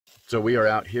So we are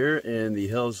out here in the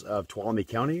hills of Tuolumne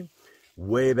County,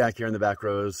 way back here in the back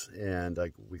rows, and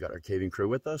we got our caving crew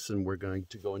with us, and we're going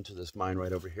to go into this mine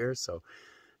right over here. So,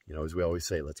 you know, as we always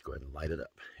say, let's go ahead and light it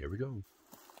up. Here we go.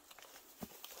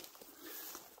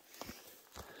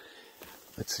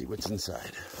 Let's see what's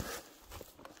inside.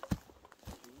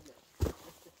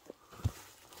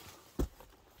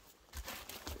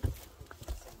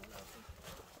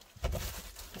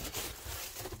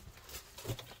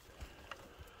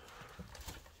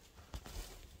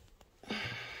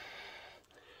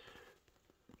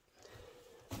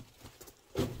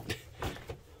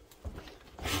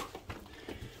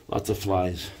 Lots of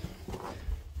flies.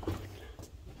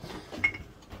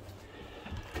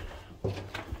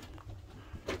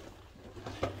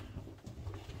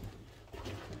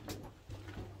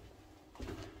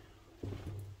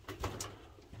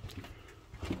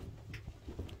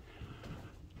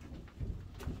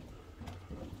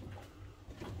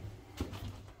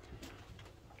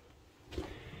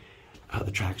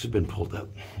 The tracks have been pulled up.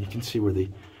 You can see where the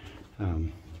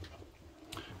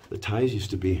ties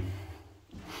used to be.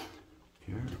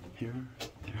 Here, here,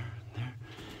 there, there.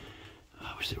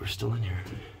 I wish they were still in here.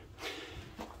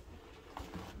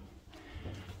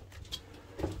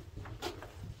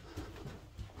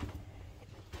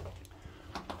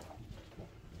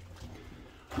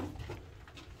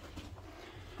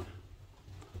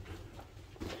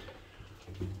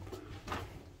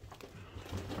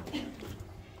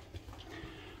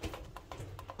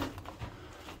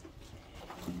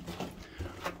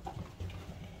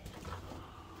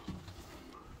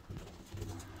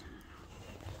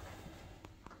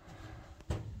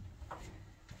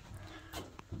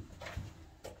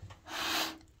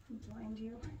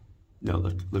 No,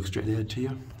 look straight ahead to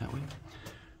you, that way.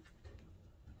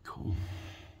 Cool.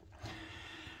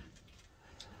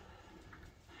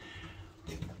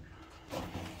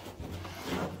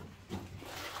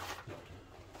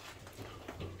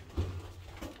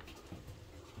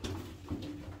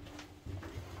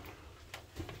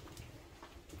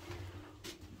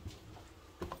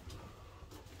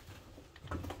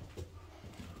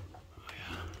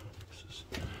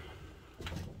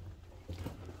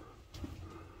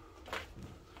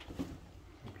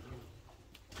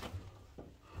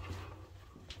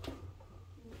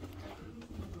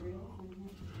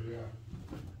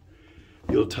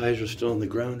 The old ties are still on the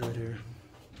ground right here.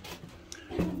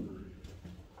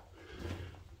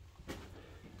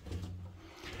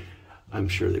 I'm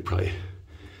sure they probably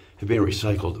have been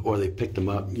recycled, or they picked them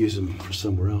up and used them for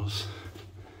somewhere else.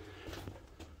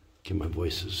 Okay, my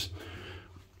voice is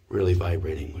really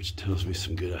vibrating, which tells me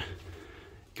some good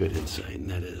insight, and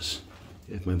that is,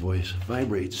 if my voice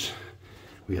vibrates,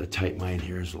 we got a tight mine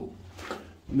here. There's a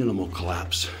minimal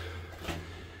collapse.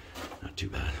 Not too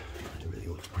bad. Everything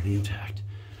looks pretty intact.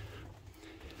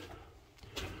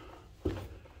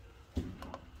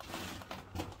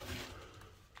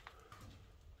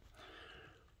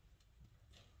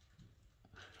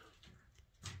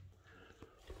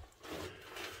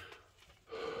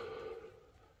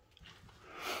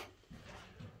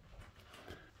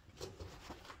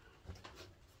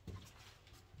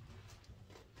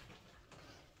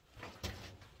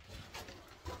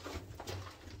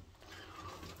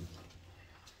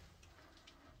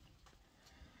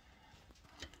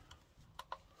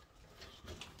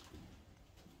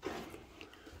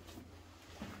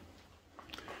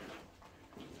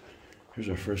 Here's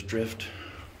our first drift.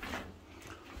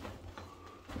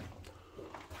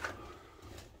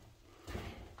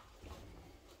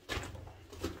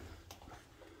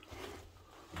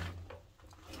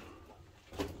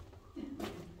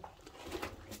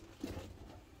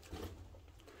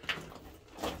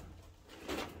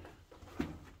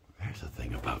 There's the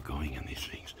thing about going in these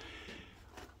things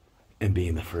and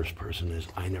being the first person is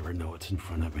I never know what's in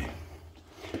front of me.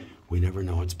 We never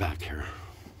know what's back here.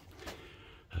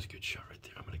 That's a good shot right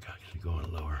there. I'm going to actually go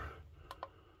on lower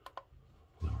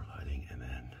lighting, and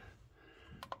then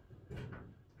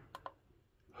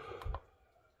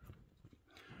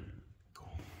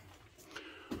cool.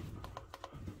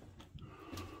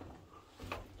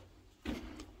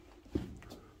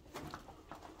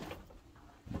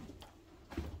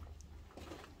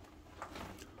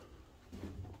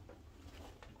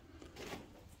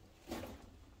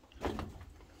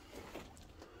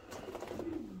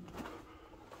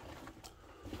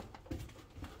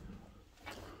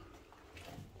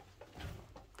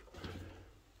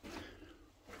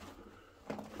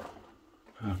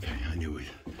 Okay, I knew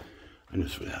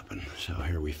this would happen. So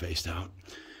here we faced out.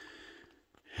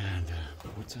 And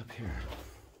what's up here?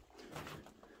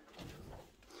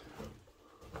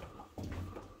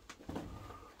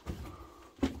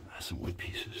 That's some wood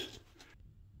pieces.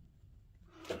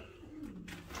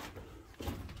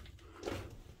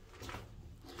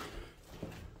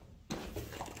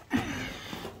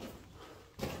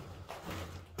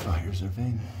 Oh, here's our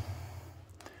vein.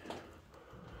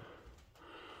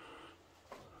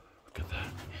 Look at that.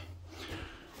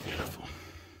 Beautiful.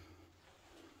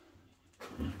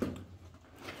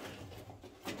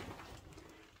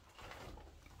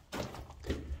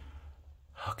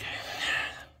 Okay.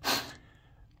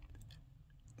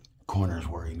 Corners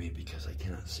worry me because I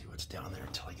cannot see what's down there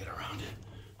until I get around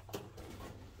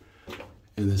it.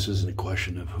 And this isn't a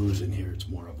question of who's in here, it's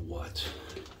more of what.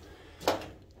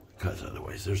 Because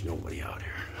otherwise there's nobody out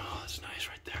here. Oh, that's nice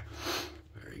right there.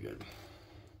 Very good.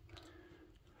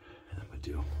 And I'm gonna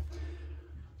do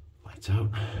lights out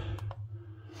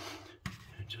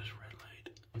and just red light.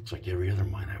 Looks like every other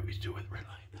mine I always do with red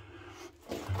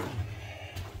light. Okay.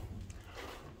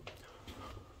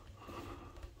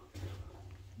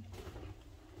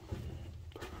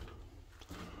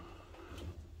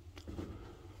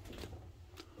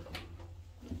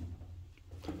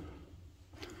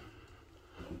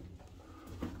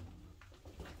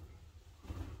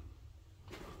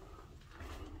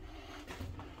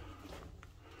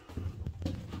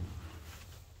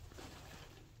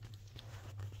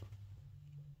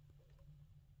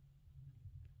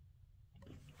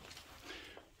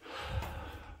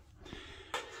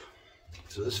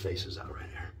 So this face is out right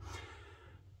here.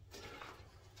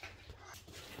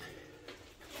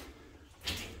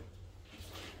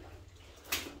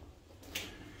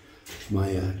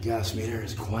 My gas meter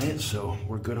is quiet, so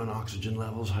we're good on oxygen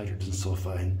levels, hydrogen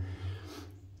sulphide,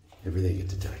 everything it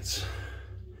detects.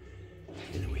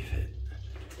 And then we've hit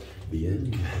the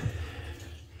end.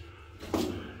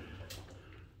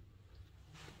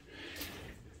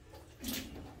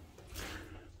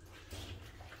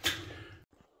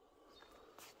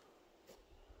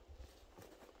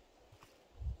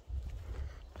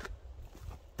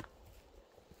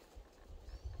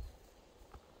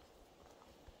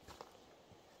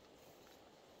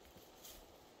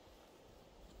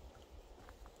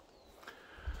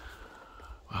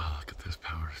 Wow, look at this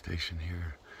power station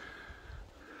here.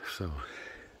 So,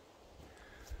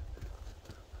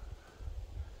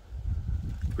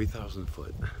 3,000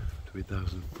 foot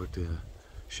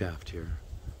shaft here.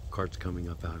 Carts coming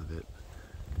up out of it,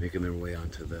 making their way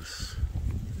onto this.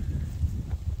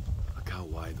 Look how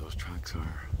wide those tracks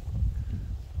are.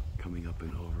 Coming up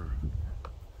and over.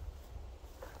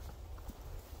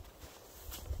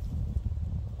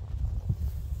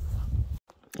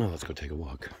 Oh, let's go take a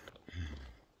walk.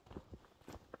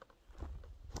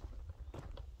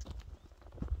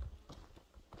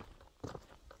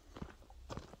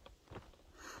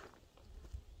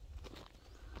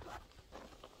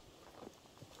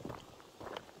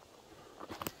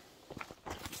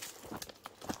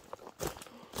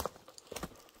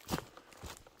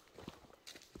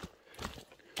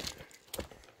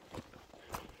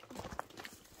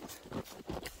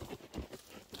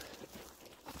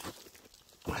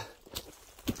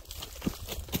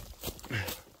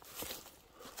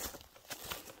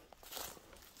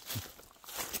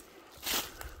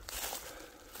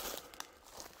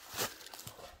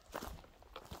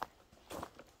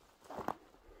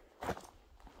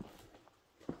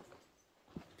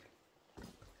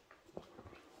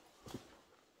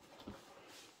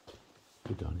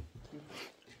 Good, Donnie.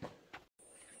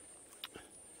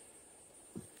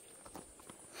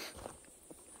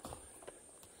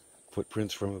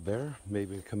 Footprints from a bear,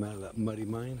 maybe come out of that muddy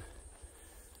mine.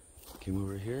 Came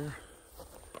over here,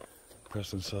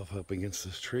 pressed himself up against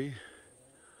this tree.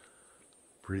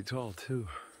 Pretty tall too.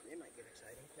 They might get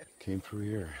exciting. Came through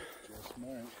here. Just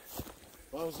mine.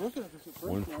 Well, I was looking at this at first.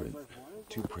 One print,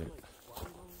 two print.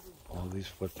 All these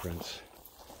footprints.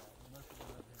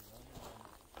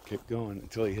 Kept going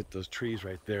until he hit those trees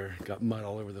right there. Got mud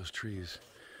all over those trees.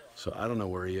 So I don't know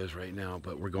where he is right now,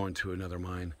 but we're going to another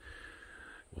mine.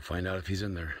 We'll find out if he's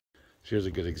in there. Here's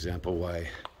a good example why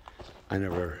I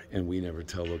never, and we never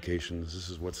tell locations. This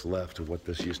is what's left of what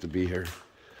this used to be here.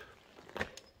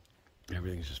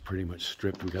 Everything's just pretty much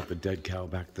stripped. We got the dead cow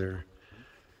back there.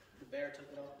 The bear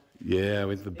took it all. Yeah,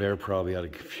 the bear probably had a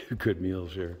few good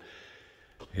meals here.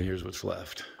 And here's what's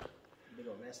left. Big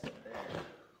old nest up there. I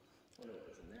wonder what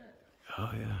was in that.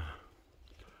 Oh, yeah.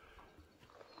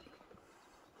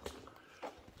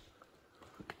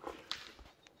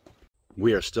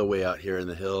 We are still way out here in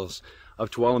the hills of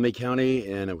Tuolumne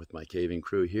County, and with my caving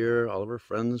crew here, all of our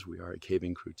friends. We are a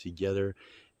caving crew together,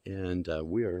 and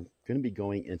we are going to be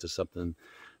going into something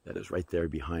that is right there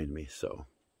behind me. So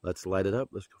let's light it up.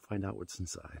 Let's go find out what's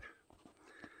inside.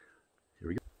 Here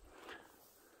we go.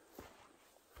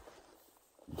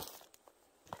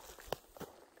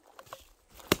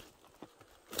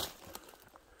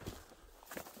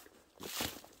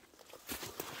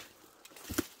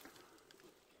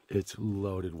 It's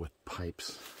loaded with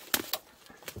pipes.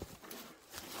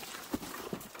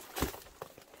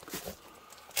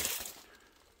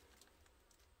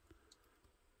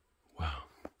 Wow.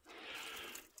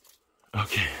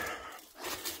 Okay,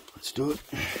 let's do it.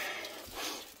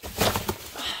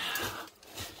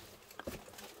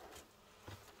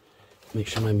 Make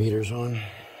sure my meter's on.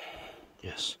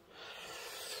 Yes.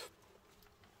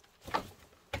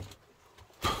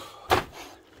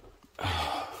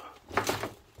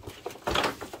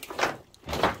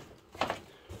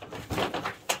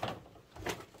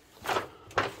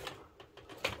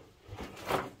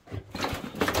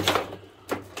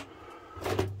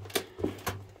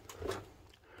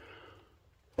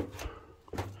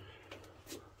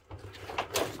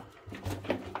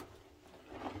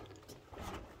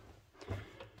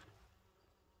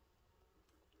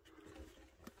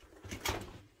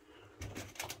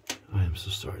 I'm so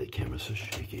sorry, the camera's so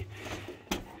shaky.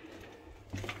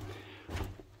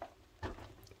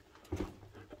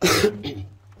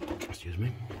 Excuse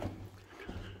me.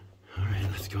 All right,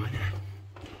 let's go in here.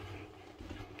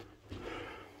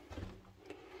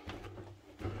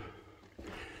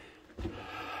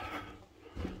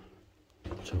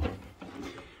 So, boy,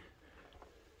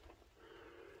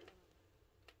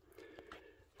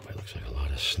 it looks like a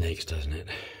lot of snakes, doesn't it?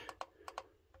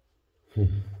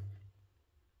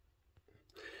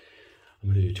 I'm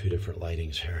going to do two different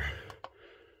lightings here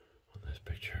on this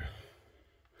picture.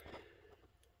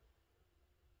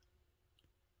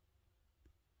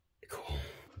 Cool.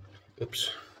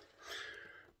 Oops.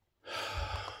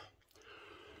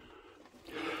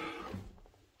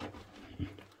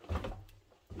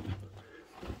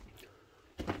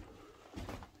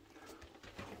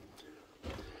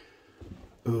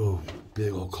 Ooh,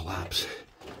 big old collapse.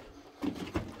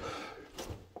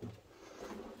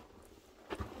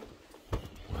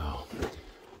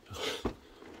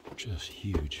 Just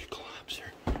huge collapse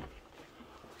here.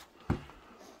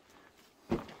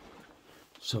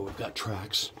 So we've got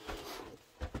tracks.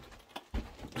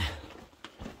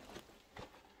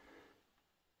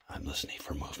 I'm listening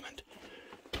for movement.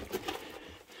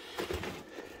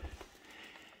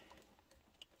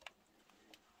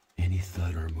 Any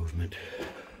thud or movement.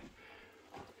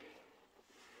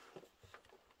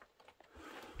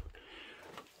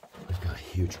 We've got a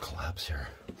huge collapse here,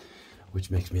 which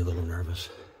makes me a little nervous.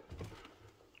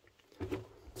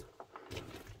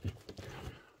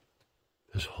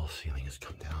 This whole ceiling has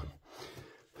come down.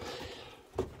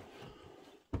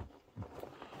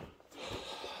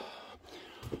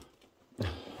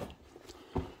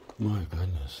 My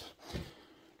goodness.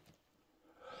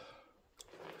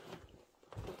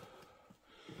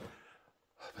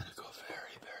 I'm gonna go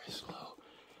very, very slow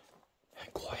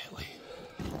and quietly.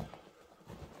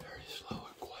 Very slow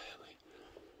and quietly.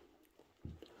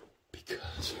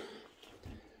 Because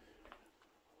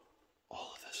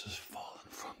all of this has fallen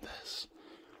from this,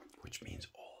 which means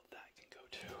all of that can go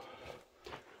too.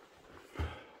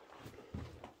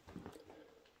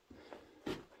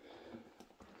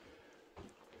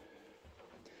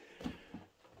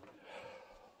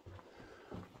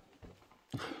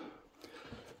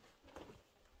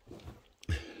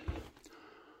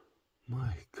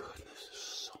 My goodness, there's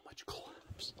so much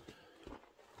collapse.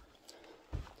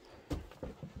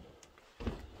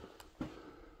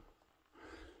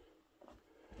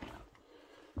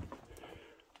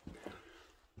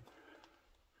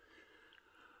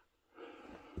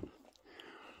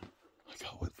 I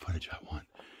got what footage I want.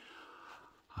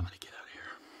 I'm gonna get out of here.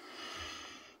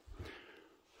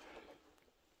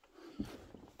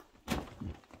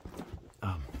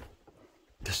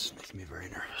 This is making me very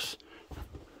nervous.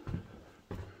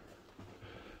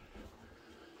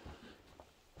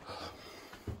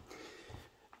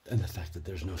 And the fact that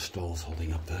there's no stalls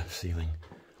holding up the ceiling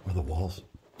or the walls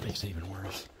makes it even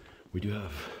worse. We do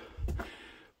have,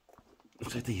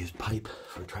 looks like they use pipe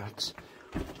for tracks.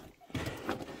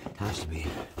 Has to be.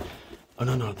 Oh,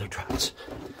 no, they're tracks.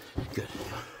 Good.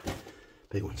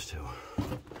 Big ones too.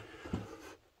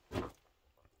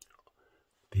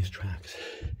 These tracks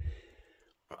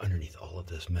are underneath all of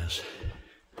this mess.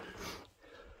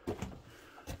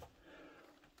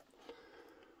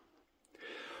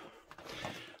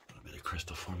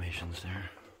 Crystal formations there.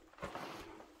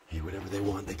 Hey, whatever they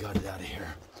want, they got it out of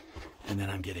here. And then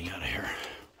I'm getting out of here.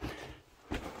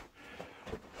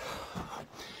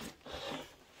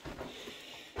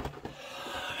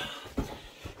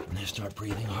 When I start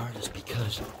breathing hard, it's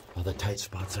because of the tight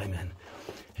spots I'm in.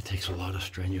 It takes a lot of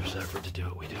strenuous effort to do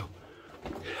what we do.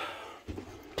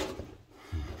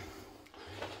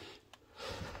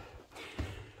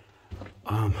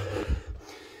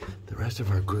 The rest of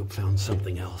our group found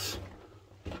something else.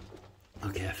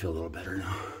 Okay, I feel a little better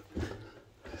now.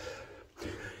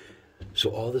 So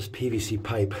all this PVC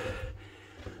pipe,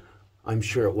 I'm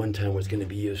sure at one time was going to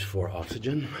be used for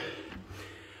oxygen,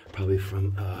 probably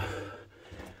from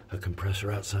a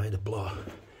compressor outside to blow.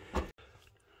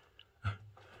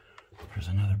 There's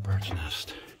another bird's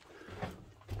nest,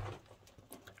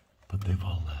 but they've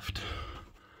all left.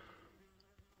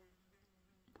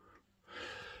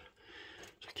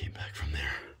 So I came back from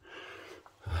there.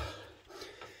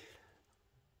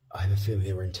 I have a feeling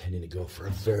they were intending to go for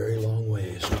a very long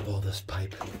ways with all this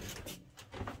pipe.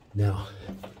 Now,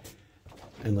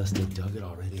 unless they dug it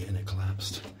already and it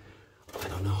collapsed, I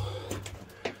don't know.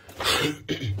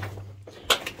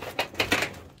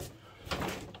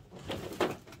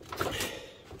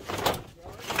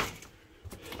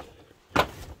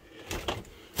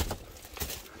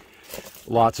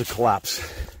 Lots of collapse.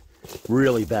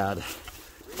 Really bad.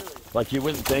 Like you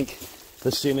wouldn't think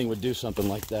the ceiling would do something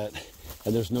like that.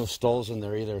 And there's no stalls in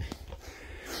there either.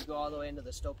 Did you go all the way into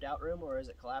the stoped out room, or is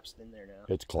it collapsed in there now?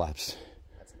 It's collapsed.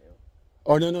 That's new.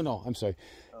 Oh, no, I'm sorry.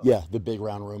 Oh. Yeah, the big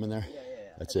round room in there. Yeah.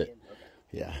 That's it. Okay.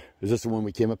 Yeah. Is this the one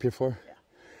we came up here for? Yeah.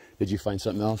 Did you find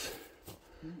something else?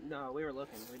 No, we were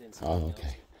looking. We didn't see anything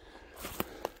okay. Else.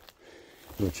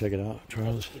 You want to check it out,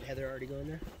 Charles? Did Heather already go in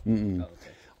there? Mm-mm. Oh,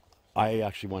 okay. I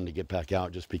actually wanted to get back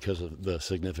out just because of the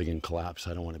significant collapse.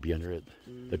 I don't want to be under it.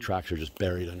 The tracks are just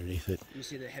buried underneath it. You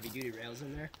see the heavy-duty rails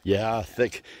in there? Yeah,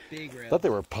 thick. Big rails. I thought they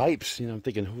were pipes. You know, I'm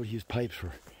thinking, who would use pipes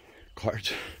for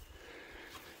carts?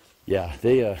 Yeah,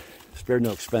 they spared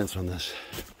no expense on this.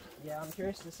 Yeah, I'm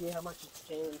curious to see how much it's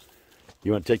changed.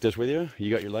 You want to take this with you?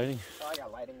 You got your lighting? Oh, I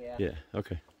got lighting, yeah. Yeah,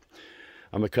 okay.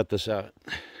 I'm going to cut this out.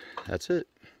 That's it.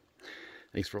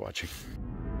 Thanks for watching.